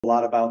a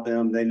lot about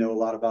them. They know a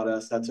lot about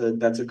us. That's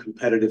a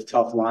competitive,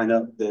 tough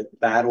lineup that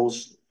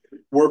battles.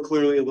 We're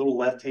clearly a little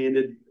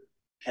left-handed,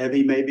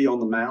 heavy maybe on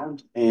the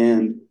mound,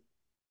 and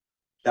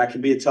that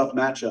can be a tough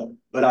matchup.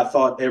 But I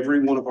thought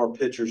every one of our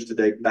pitchers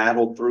today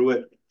battled through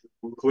it.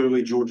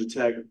 Clearly, Georgia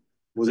Tech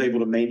was able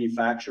to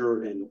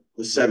manufacture, and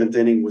the seventh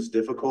inning was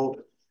difficult.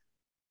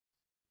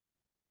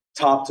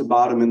 Top to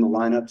bottom in the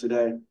lineup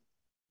today,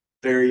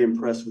 very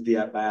impressed with the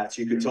at-bats.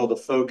 You could tell the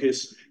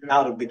focus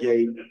out of the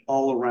gate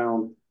all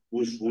around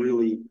was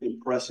really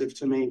impressive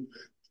to me.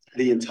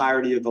 The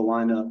entirety of the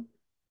lineup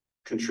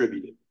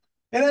contributed.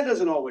 And that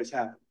doesn't always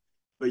happen,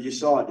 but you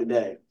saw it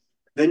today.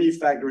 Then you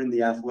factor in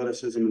the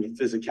athleticism and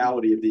the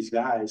physicality of these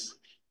guys,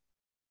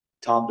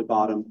 top to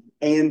bottom,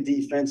 and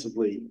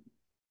defensively,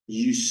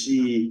 you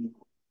see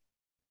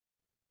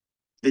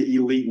the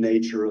elite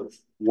nature of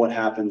what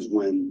happens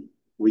when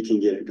we can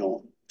get it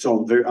going.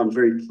 So I'm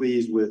very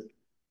pleased with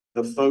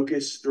the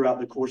focus throughout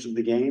the course of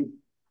the game.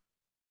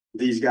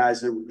 These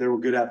guys, there were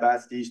good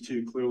at-bats. These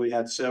two clearly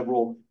had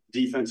several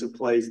defensive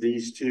plays.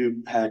 These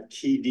two had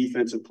key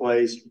defensive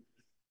plays.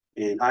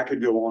 And I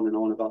could go on and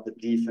on about the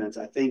defense.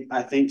 I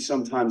think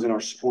sometimes in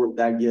our sport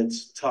that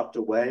gets tucked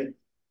away,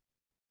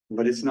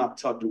 but it's not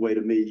tucked away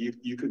to me.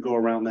 You could go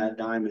around that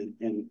diamond,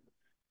 and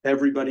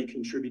everybody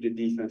contributed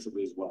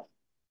defensively as well.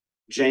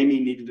 Jamie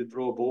needed to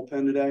throw a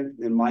bullpen today,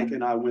 and Mike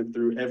and I went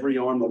through every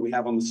arm that we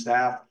have on the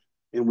staff,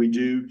 and we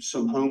do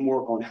some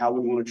homework on how we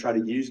want to try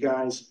to use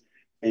guys.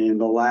 And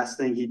the last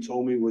thing he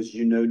told me was,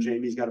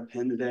 Jamie's got a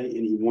pen today,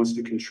 and he wants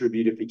to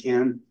contribute if he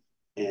can.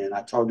 And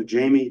I talked to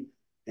Jamie,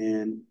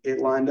 and it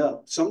lined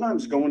up.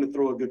 Sometimes going to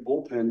throw a good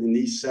bullpen in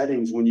these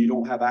settings when you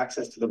don't have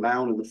access to the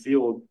mound and the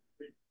field,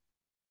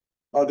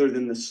 other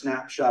than the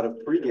snapshot of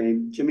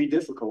pregame, can be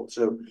difficult.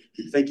 So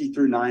I think he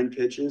threw 9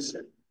 pitches.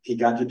 He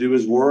got to do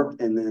his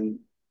work, and then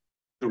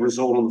the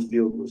result on the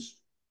field was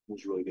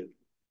really good.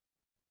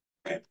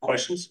 Okay,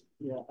 questions?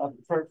 Yeah,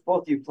 for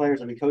both of you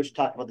players, I mean, Coach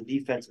talked about the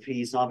defense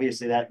piece.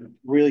 Obviously, that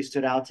really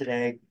stood out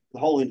today. The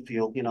whole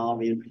infield,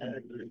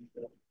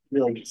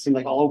 really seemed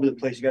like all over the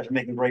place. You guys are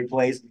making great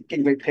plays,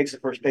 getting great picks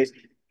at first base.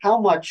 How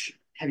much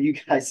have you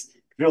guys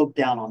drilled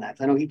down on that?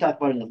 I know he talked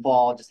about it in the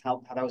fall, just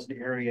how that was an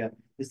area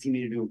this team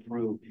needed to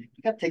improve.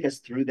 You got to take us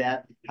through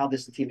that, how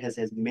this team has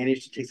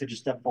managed to take such a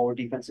step forward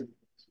defensive.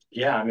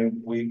 Yeah, I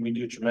mean, we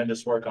do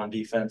tremendous work on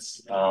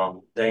defense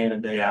day in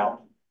and day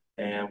out,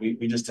 and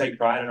we just take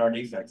pride in our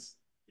defense.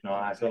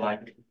 I feel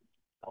like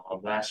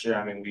last year,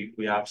 I mean,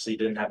 we obviously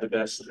didn't have the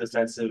best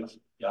defensive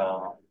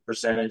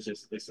percentage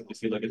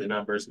if you look at the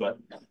numbers, but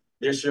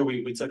this year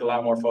we took a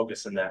lot more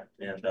focus in that,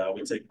 and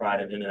we take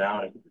pride in and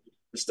out and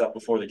the stuff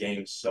before the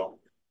games. So,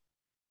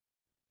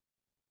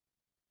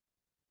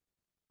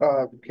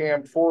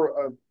 Cam,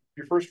 for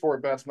your first 4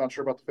 at-bats, I'm not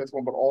sure about the 5th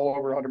one, but all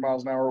over 100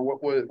 miles an hour.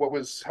 What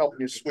was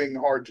helping you swing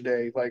hard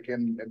today, like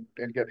and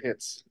get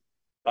hits?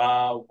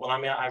 Well,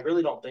 I mean, I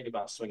really don't think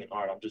about swinging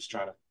hard. I'm just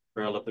trying to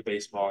barrel up the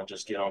baseball and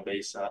just get on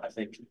base. I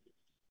think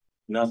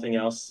nothing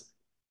else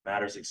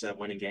matters except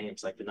winning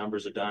games. Like, the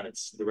numbers are done.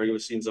 It's the regular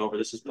season's over.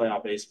 This is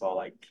playoff baseball.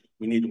 Like,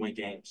 we need to win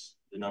games.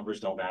 The numbers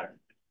don't matter.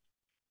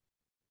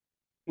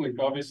 Like,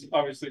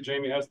 obviously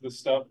Jamie has the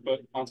stuff,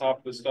 but on top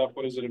of the stuff,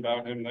 what is it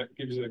about him that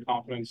gives you the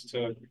confidence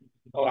to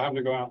allow him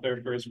to go out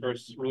there for his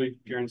first relief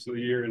appearance of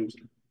the year? And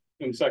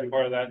in the second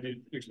part of that, do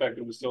you expect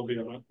him to still be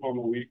on a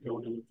normal week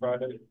going into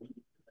Friday?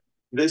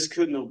 This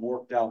couldn't have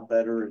worked out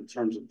better in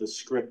terms of the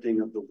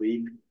scripting of the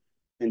week,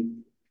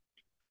 in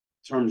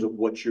terms of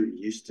what you're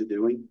used to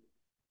doing.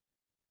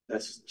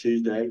 That's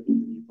Tuesday,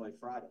 you play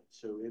Friday,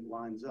 so it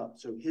lines up.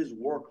 So his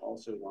work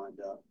also lined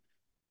up.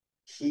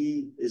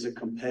 He is a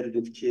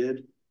competitive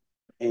kid,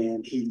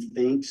 and he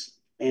thinks,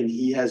 and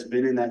he has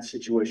been in that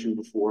situation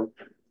before.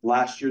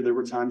 Last year, there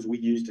were times we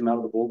used him out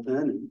of the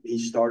bullpen, and he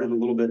started a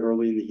little bit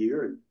early in the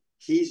year, and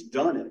he's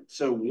done it.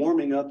 So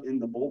warming up in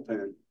the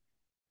bullpen,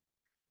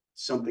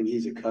 something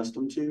he's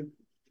accustomed to,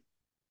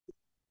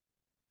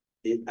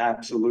 it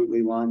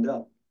absolutely lined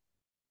up.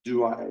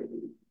 Do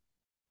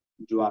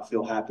I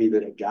feel happy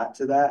that it got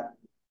to that?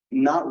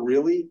 Not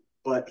really,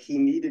 but he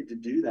needed to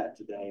do that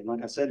today. And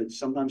like I said, it's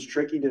sometimes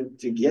tricky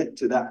to get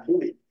to that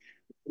point.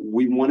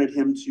 We wanted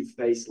him to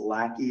face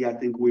Lackey. I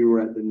think we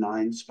were at the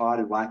 9 spot,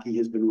 and Lackey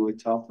has been really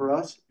tough for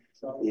us.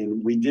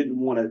 And we didn't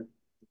want to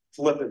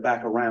flip it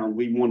back around.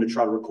 We wanted to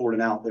try to record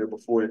an out there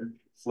before it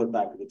flipped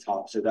back to the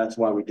top. So that's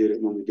why we did it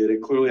when we did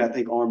it. Clearly, I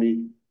think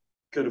Army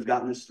could have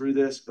gotten us through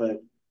this,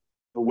 but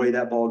the way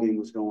that ball game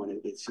was going,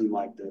 it seemed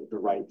like the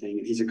right thing.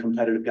 And he's a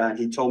competitive guy. And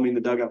he told me in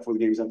the dugout before the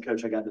game, he's like,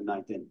 "Coach, I got the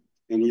 9th inning."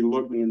 And he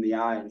looked me in the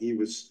eye, and he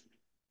was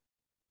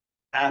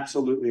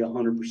absolutely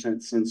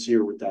 100%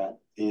 sincere with that.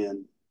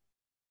 And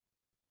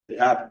it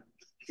happened.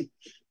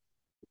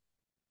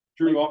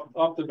 Drew,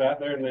 off the bat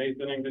there in the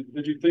 8th inning,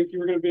 did you think you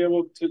were going to be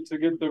able to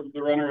get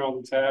the runner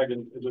on the tag?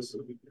 And just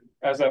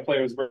as that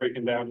play was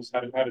breaking down, just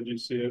how did you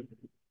see it?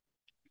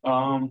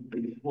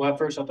 Well, at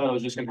first I thought I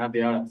was just gonna have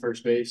the out at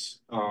first base,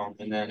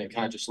 and then it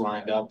kind of just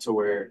lined up to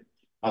where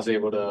I was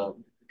able to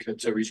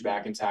to reach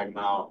back and tag him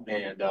out.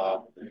 And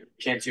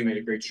Cantu made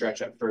a great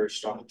stretch at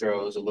first on the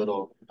throws, a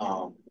little,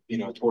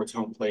 towards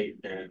home plate,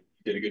 and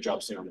did a good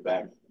job staying on the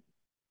bag.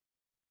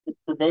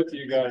 For both of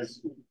you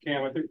guys,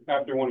 Cam, I think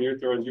after one of your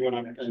throws, you went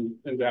up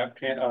and that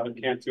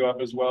Cantu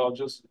up as well.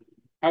 Just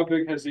how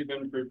big has he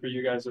been for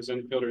you guys as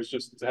infielders,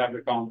 just to have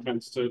the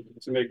confidence to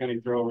make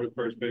any throw over to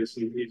first base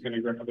and he's going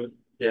to grab it?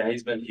 Yeah,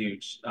 he's been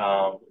huge.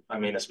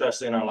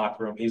 Especially in our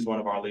locker room, he's one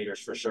of our leaders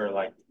for sure.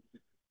 Like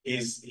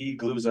he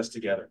glues us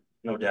together,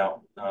 no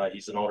doubt.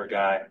 He's an older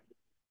guy.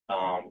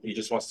 He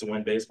just wants to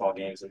win baseball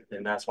games,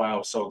 and that's why I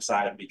was so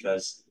excited,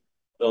 because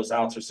those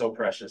outs are so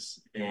precious,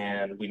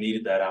 and we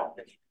needed that out,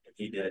 and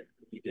he did it.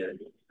 He did it.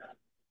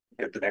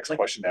 Get the next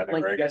question down there,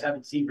 Like Greg. you guys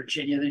haven't seen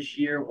Virginia this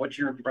year. What's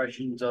your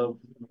impressions of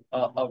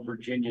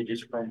Virginia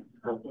just from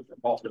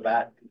off the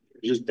bat?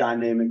 Just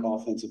dynamic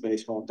offensive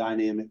baseball,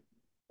 dynamic,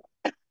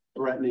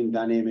 threatening,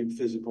 dynamic,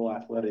 physical,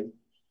 athletic.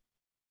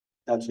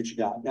 That's what you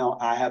got. Now,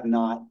 I have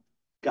not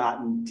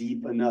gotten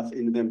deep enough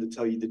into them to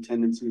tell you the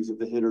tendencies of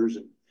the hitters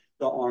and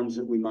the arms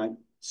that we might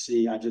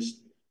see. I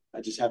just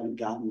haven't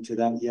gotten to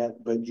that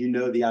yet, but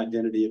the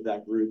identity of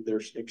that group.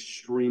 They're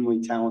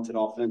extremely talented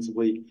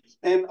offensively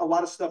and a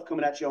lot of stuff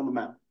coming at you on the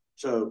mound.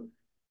 So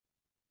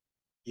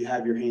you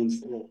have your hands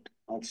full,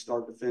 like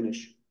start to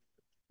finish.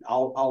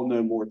 I'll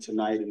know more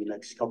tonight in the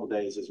next couple of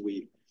days as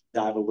we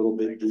dive a little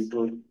bit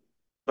deeper.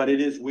 But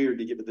it is weird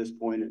to get to this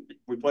point. And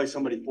we play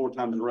somebody 4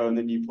 times in a row, and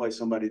then you play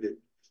somebody that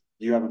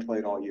you haven't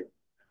played all year.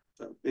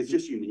 So it's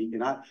just unique.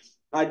 And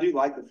I do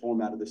like the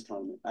format of this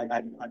tournament.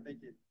 I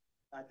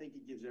think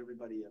it gives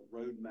everybody a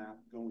roadmap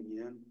going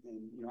in.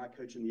 And, I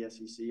coach in the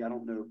SEC. I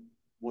don't know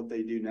what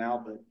they do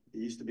now, but it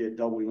used to be a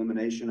double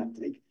elimination, I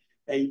think,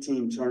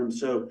 8-team tournament.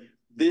 So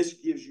this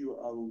gives you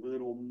a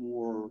little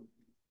more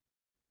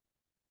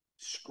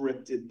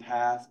scripted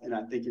path, and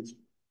I think it's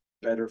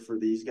better for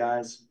these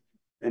guys.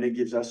 And it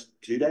gives us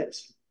 2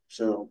 days.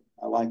 So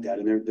I like that.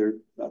 And they're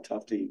a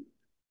tough team.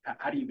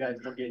 How do you guys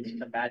look at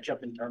the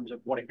matchup in terms of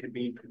what it could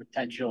mean for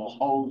potential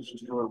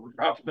hosts for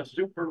the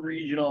super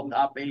regional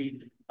top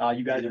 8?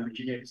 You guys in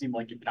Virginia seem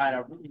like you're kind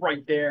of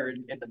right there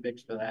in the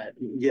mix for that.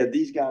 Yeah,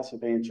 these guys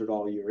have answered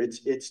all year.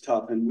 It's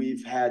tough, and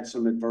we've had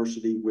some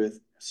adversity with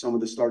some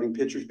of the starting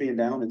pitchers being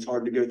down. It's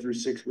hard to go through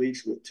 6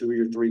 weeks with 2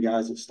 or 3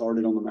 guys that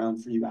started on the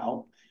mound for you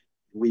out.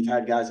 We've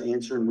had guys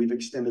answer, and we've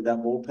extended that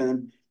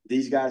bullpen.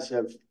 These guys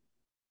have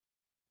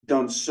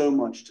done so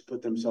much to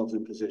put themselves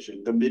in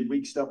position. The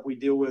midweek stuff we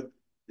deal with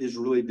is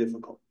really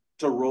difficult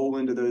to roll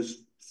into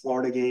those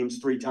Florida games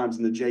 3 times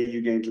in the JU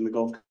games and the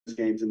Gulf Coast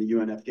games and the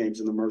UNF games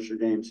and the Mercer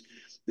games.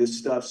 This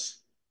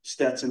stuff's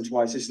Stetson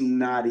twice. It's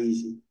not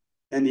easy.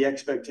 And the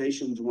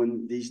expectations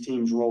when these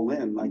teams roll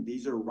in, like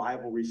these are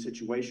rivalry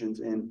situations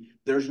and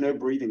there's no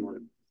breathing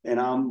room. And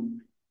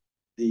I'm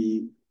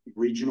the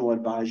regional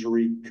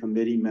advisory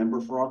committee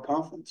member for our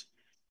conference.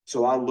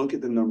 So I look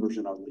at the numbers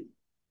in our league.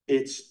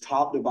 It's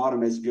top to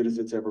bottom as good as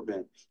it's ever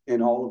been.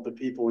 And all of the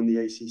people in the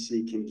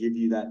ACC can give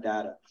you that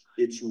data.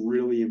 It's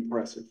really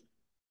impressive.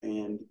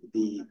 And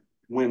the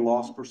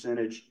win-loss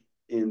percentage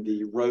and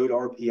the road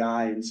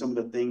RPI and some of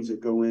the things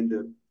that go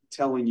into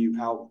telling you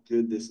how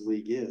good this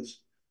league is.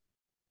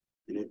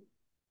 And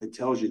it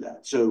tells you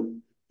that. So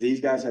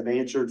these guys have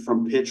answered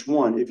from pitch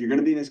 1. If you're going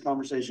to be in this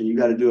conversation, you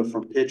got to do it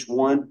from pitch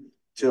 1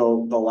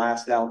 till the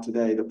last out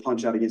today, the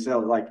punch out against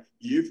L. Like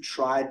you've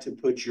tried to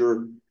put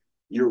your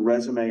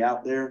resume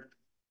out there,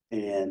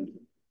 and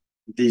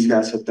these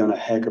guys have done a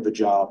heck of a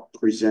job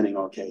presenting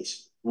our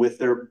case with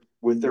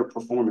their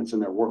performance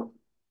and their work.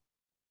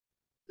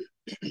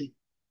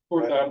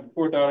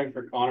 Fourth outing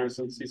for Connor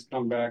since he's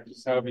come back.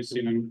 Just how have you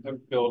seen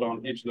him build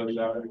on each of those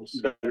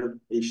outings? Better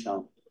each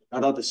time. I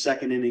thought the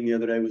second inning the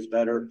other day was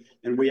better,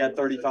 and we had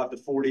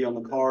 35-40 on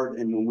the card.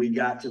 And when we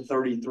got to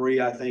 33,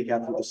 I think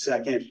after the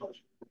second,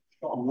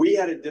 we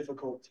had a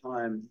difficult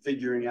time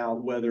figuring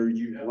out whether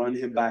you run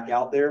him back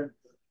out there.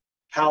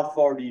 How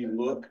far do you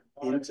look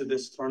into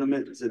this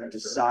tournament to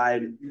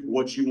decide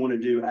what you want to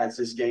do as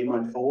this game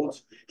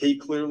unfolds? He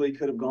clearly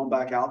could have gone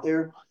back out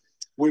there.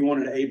 We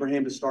wanted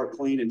Abraham to start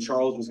clean, and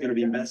Charles was going to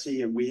be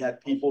messy, and we had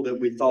people that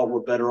we thought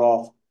were better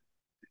off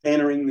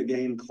entering the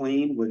game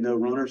clean with no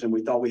runners, and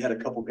we thought we had a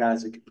couple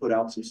guys that could put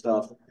out some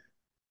stuff.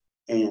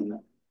 And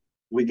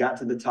we got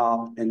to the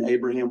top, and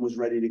Abraham was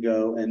ready to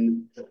go.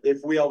 And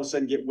if we all of a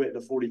sudden get Whit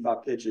to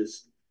 45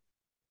 pitches,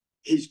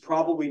 he's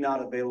probably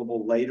not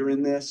available later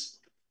in this.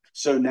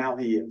 So now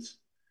he is.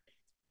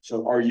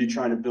 So are you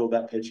trying to build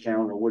that pitch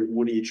count, or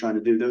what are you trying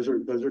to do? Those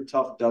are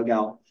tough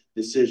dugout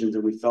decisions,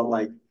 and we felt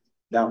like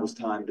that was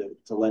time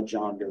to let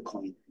John go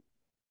clean.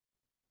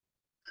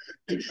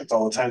 That's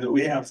all the time that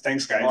we have.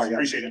 Thanks, guys. All right, guys.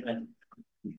 Appreciate it.